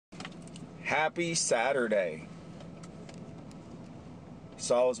Happy Saturday.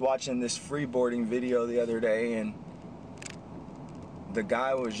 So I was watching this freeboarding video the other day, and the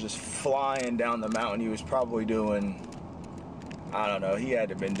guy was just flying down the mountain. He was probably doing, I don't know, he had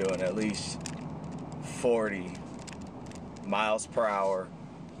to have been doing at least 40 miles per hour,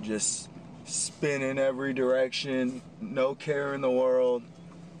 just spinning every direction, no care in the world.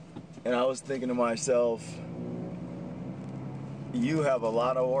 And I was thinking to myself, you have a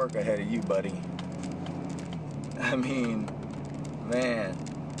lot of work ahead of you, buddy. I mean, man,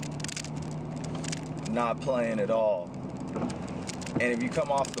 not playing at all. And if you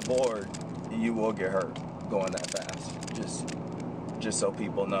come off the board, you will get hurt going that fast. Just so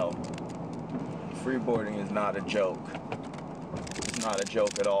people know. Freeboarding is not a joke. It's not a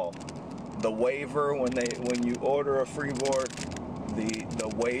joke at all. The waiver, when you order a freeboard,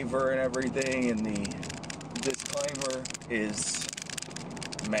 the waiver and everything and the disclaimer is,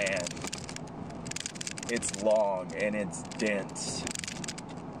 man, it's long and it's dense.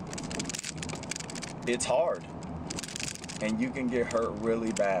 It's hard. And you can get hurt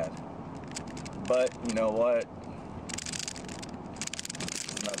really bad. But you know what?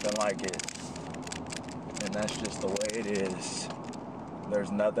 There's nothing like it. And that's just the way it is.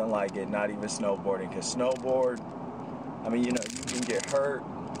 There's nothing like it, not even snowboarding. Because snowboard, I mean, you know, you can get hurt,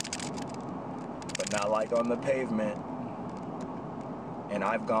 but not like on the pavement. And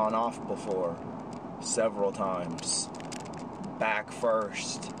I've gone off before, several times. Back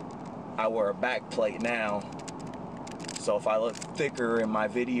first. I wear a back plate now. So if I look thicker in my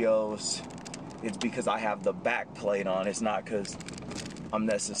videos, it's because I have the back plate on. It's not because I'm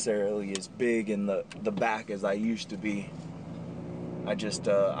necessarily as big in the back as I used to be. I just,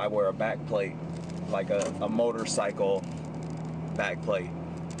 I wear a back plate, like a motorcycle back plate.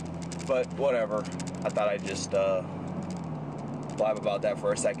 But whatever, I thought I'd just blab about that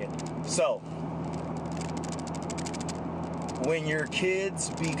for a second. So, when your kids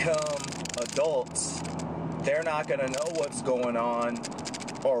become adults, they're not going to know what's going on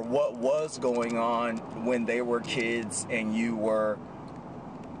or what was going on when they were kids and you were,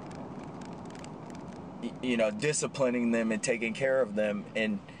 you know, disciplining them and taking care of them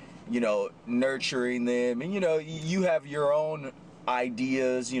and, you know, nurturing them. And, you know, you have your own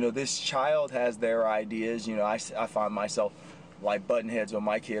ideas. You know, this child has their ideas. You know, I find myself like button heads with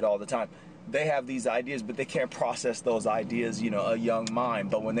my kid all the time. They have these ideas, but they can't process those ideas, you know, a young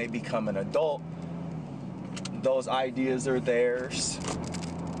mind. But when they become an adult, those ideas are theirs.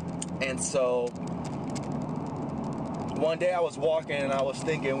 And so one day I was walking and I was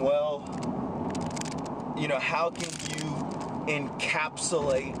thinking, well, you know, how can you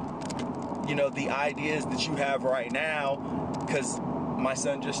encapsulate, you know, the ideas that you have right now? Because my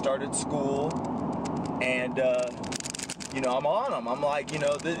son just started school, and you know, I'm on him. I'm like, you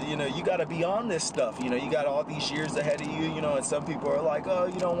know, you got to be on this stuff. You know, you got all these years ahead of you. You know, and some people are like, oh,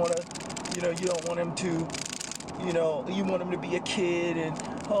 you don't want to, you know, you don't want him to, you know, you want him to be a kid, and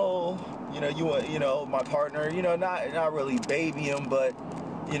oh, you know, you want, you know, my partner, you know, not really baby him, but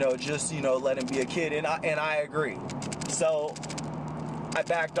you know, just, you know, let him be a kid. And I agree. So I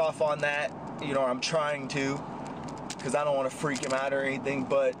backed off on that. You know, I'm trying to, because I don't want to freak him out or anything,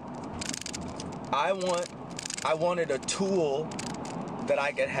 but I wanted a tool that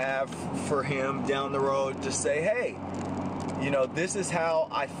I could have for him down the road to say, hey, you know, this is how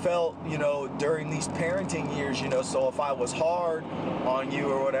I felt, you know, during these parenting years, you know, so if I was hard on you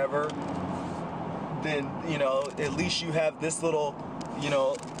or whatever, then, you know, at least you have this little, you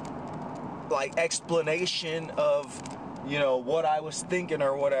know, like explanation of, you know, what I was thinking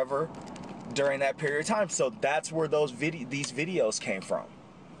or whatever during that period of time. So that's where these videos came from.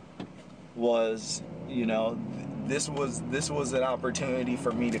 Was, you know, this was an opportunity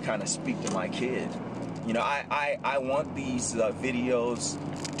for me to kind of speak to my kid. You know, I want these videos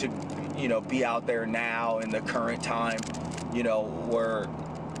to, you know, be out there now in the current time, you know, where,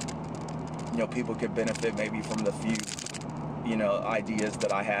 you know, people could benefit maybe from the few, you know, ideas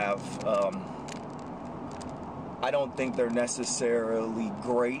that I have. I don't think they're necessarily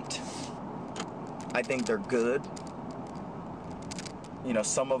great. I think they're good. You know,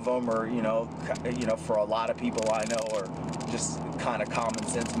 some of them are, you know, for a lot of people I know are just kind of common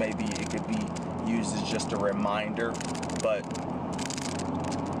sense. Maybe it could be used as just a reminder, but,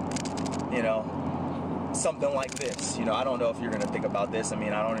 you know, something like this, you know, I don't know if you're going to think about this. I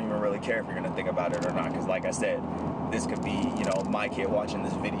mean, I don't even really care if you're going to think about it or not, because like I said, this could be, you know, my kid watching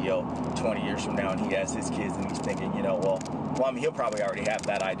this video 20 years from now, and he has his kids and he's thinking, you know, well, I mean, he'll probably already have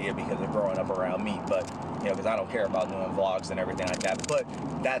that idea because of growing up around me, but, you know, because I don't care about doing vlogs and everything like that. But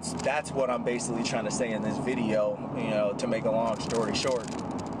that's what I'm basically trying to say in this video, you know, to make a long story short.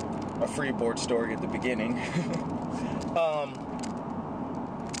 a freeboard story at the beginning.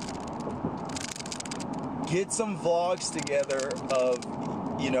 Get some vlogs together of,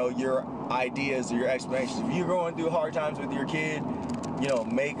 you know, your ideas or your explanations. If you're going through hard times with your kid, you know,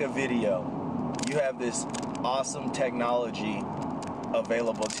 make a video. You have this awesome technology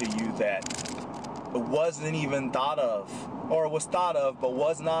available to you that wasn't even thought of, or was thought of but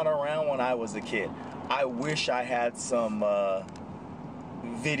was not around when I was a kid. I wish I had some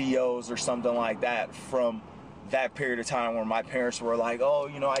videos or something like that from that period of time where my parents were like, oh,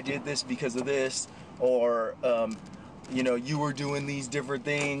 you know, I did this because of this, or you know, you were doing these different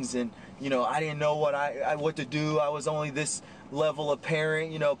things, and you know, I didn't know what to do. I was only this level of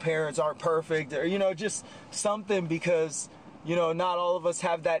parent. You know, parents aren't perfect, or you know, just something, because you know, not all of us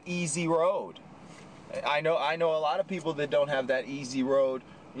have that easy road. I know a lot of people that don't have that easy road,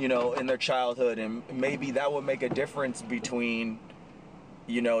 you know, in their childhood, and maybe that would make a difference between,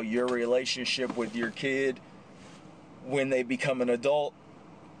 you know, your relationship with your kid when they become an adult,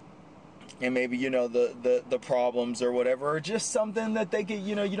 and maybe, you know, the problems or whatever, or just something that they could,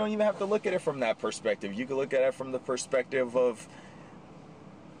 you know, you don't even have to look at it from that perspective. You can look at it from the perspective of,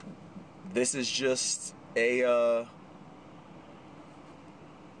 this is just a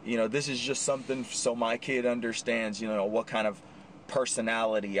you know, this is just something so my kid understands, you know, what kind of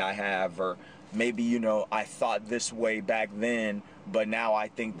personality I have, or maybe, you know, I thought this way back then, but now I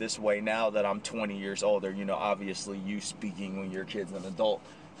think this way now that I'm 20 years older. You know, obviously you speaking when your kid's an adult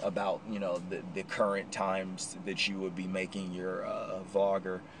about, you know, the current times that you would be making your vlog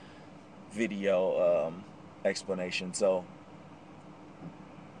or video explanation. So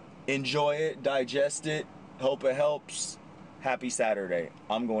enjoy it, digest it, hope it helps. Happy Saturday.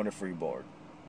 I'm going to freeboard.